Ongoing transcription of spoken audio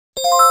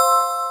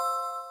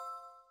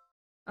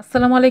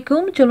আসসালামু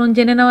আলাইকুম। চলুন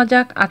জেনে নেওয়া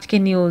যাক আজকে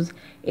নিউজ।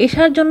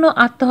 এশার জন্য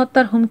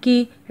আত্মহত্যার হুমকি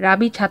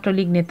রাবি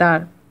ছাত্রলীগ নেতার।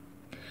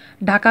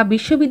 ঢাকা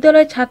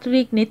বিশ্ববিদ্যালয়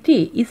ছাত্রলীগ নেত্রী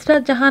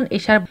ইসরাত জাহান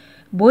এশার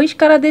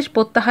বহিষ্কারাদেশ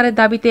প্রত্যাহারের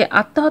দাবিতে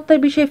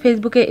আত্মহত্যার বিষয়ে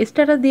ফেসবুকে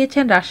স্ট্যাটাস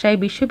দিয়েছেন রাজশাহী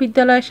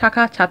বিশ্ববিদ্যালয়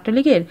শাখা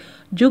ছাত্রলীগের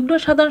যুগ্ম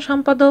সাধারণ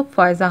সম্পাদক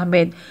ফয়েজ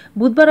আহমেদ।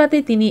 বুধবার রাতে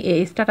তিনি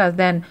এই স্ট্যাটাস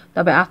দেন,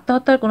 তবে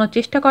আত্মহত্যার কোনো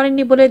চেষ্টা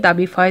করেননি বলে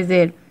দাবি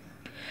ফয়েজের।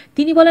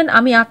 তিনি বলেন,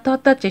 আমি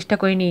আত্মহত্যার চেষ্টা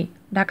করিনি।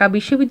 ঢাকা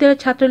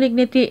বিশ্ববিদ্যালয়ের ছাত্রলীগ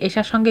নেত্রী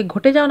এশার সঙ্গে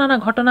ঘটে যাওয়া নানা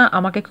ঘটনা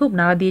আমাকে খুব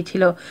নাড়া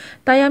দিয়েছিল,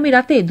 তাই আমি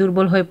রাতে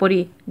দুর্বল হয়ে পড়ি।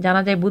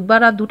 জানা যায় বুধবার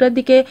রাত 2টার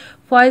দিকে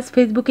ফয়েজ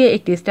ফেসবুকে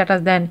একটি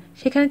স্ট্যাটাস দেন।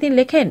 সেখানে তিনি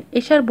লেখেন,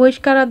 এশার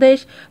বহিষ্কারাদেশ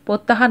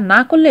প্রত্যাহার না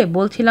করলে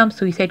বলছিলাম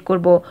সুইসাইড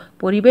করব,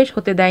 পরিবেশ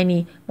হতে দেয়নি,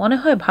 মনে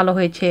হয় ভালো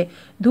হয়েছে,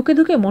 ধুকে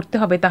ধুকে মরতে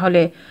হবে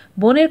তাহলে,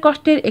 বোনের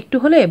কষ্টের একটু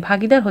হলে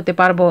ভাগিদার হতে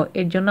পারবো।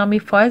 এর জন্য আমি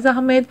ফয়েজ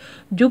আহমেদ,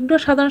 যুগ্ম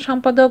সাধারণ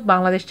সম্পাদক,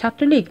 বাংলাদেশ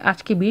ছাত্রলীগ,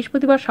 আজকে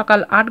বৃহস্পতিবার সকাল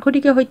 8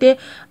 ঘটিকা হইতে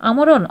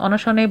আমরন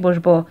অনশনে বসব।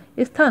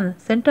 স্থান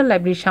সেন্ট্রাল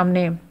লাইব্রেরির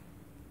সামনে।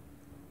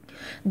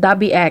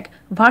 দাবি 1,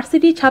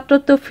 ভার্সিটি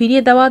ছাত্রত্ব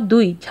ফিরিয়ে দেওয়া।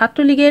 2,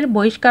 ছাত্রলীগের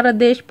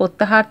বহিষ্কারাদেশ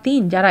প্রত্যাহার।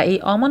 3, যারা এই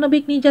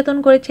অমানবিক নির্যাতন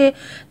করেছে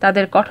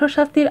তাদের কঠোর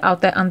শাস্তির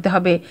আওতায় আনতে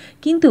হবে।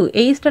 কিন্তু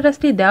এই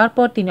স্ট্যাটাসটি দেওয়ার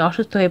পর তিনি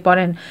অসুস্থ হয়ে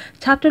পড়েন।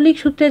 ছাত্রলীগ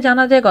সূত্রে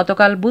জানা যায়,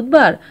 গতকাল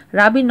বুধবার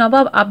রাবির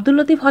নবাব আব্দুল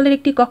লতিফ হলের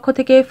একটি কক্ষ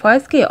থেকে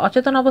ফয়েজকে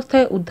অচেতন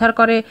অবস্থায় উদ্ধার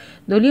করে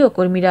দলীয়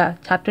কর্মীরা।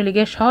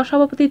 ছাত্রলীগের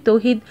সহসভাপতি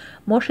তৌহিদ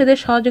মোর্শেদের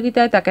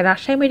সহযোগিতায় তাকে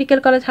রাজশাহী মেডিকেল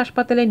কলেজ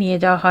হাসপাতালে নিয়ে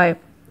যাওয়া হয়।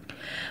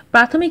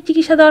 প্রাথমিক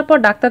চিকিৎসা দেওয়ার পর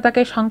ডাক্তার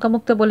তাকে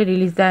শঙ্কামুক্ত বলে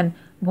রিলিজ দেন।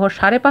 ভোর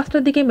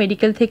 5:30টার দিকে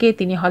মেডিকেল থেকে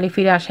তিনি হলে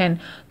ফিরে আসেন।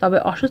 তবে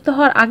অসুস্থ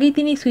হওয়ার আগেই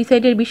তিনি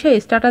সুইসাইডের বিষয়ে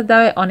স্ট্যাটাস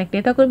দেওয়ায় অনেক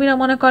নেতাকর্মীরা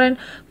মনে করেন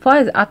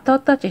ফয়েজ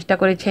আত্মহত্যার চেষ্টা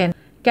করেছেন।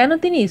 কেন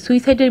তিনি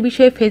সুইসাইডের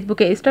বিষয়ে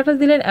ফেসবুকে স্ট্যাটাস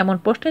দিলেন, এমন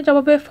প্রশ্নের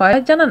জবাবে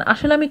ফয়েজ জানান,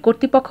 আসলে আমি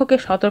কর্তৃপক্ষকে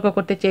সতর্ক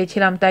করতে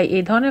চেয়েছিলাম, তাই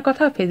এই ধরনের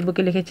কথা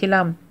ফেসবুকে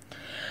লিখেছিলাম।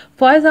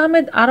 ফয়েজ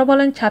আহমেদ আরও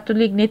বলেন,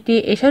 ছাত্রলীগ নেত্রী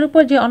এশার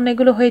উপর যে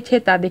অন্যায়গুলো হয়েছে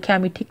তা দেখে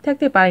আমি ঠিক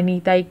থাকতে পারিনি,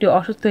 তাই একটু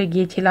অসুস্থ হয়ে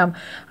গিয়েছিলাম।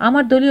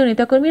 আমার দলীয়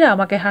নেতাকর্মীরা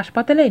আমাকে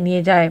হাসপাতালে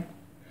নিয়ে যায়।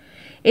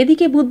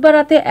 এদিকে বুধবার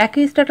রাতে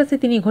একই স্ট্যাটাসে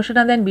তিনি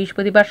ঘোষণা দেন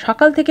বৃহস্পতিবার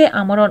সকাল থেকে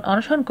আমরন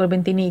অনশন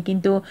করবেন তিনি,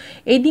 কিন্তু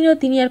এই দিনেও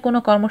তিনি আর কোনো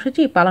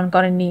কর্মসূচি পালন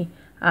করেননি।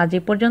 আজ এ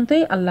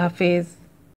পর্যন্তই। আল্লাহ হাফেজ।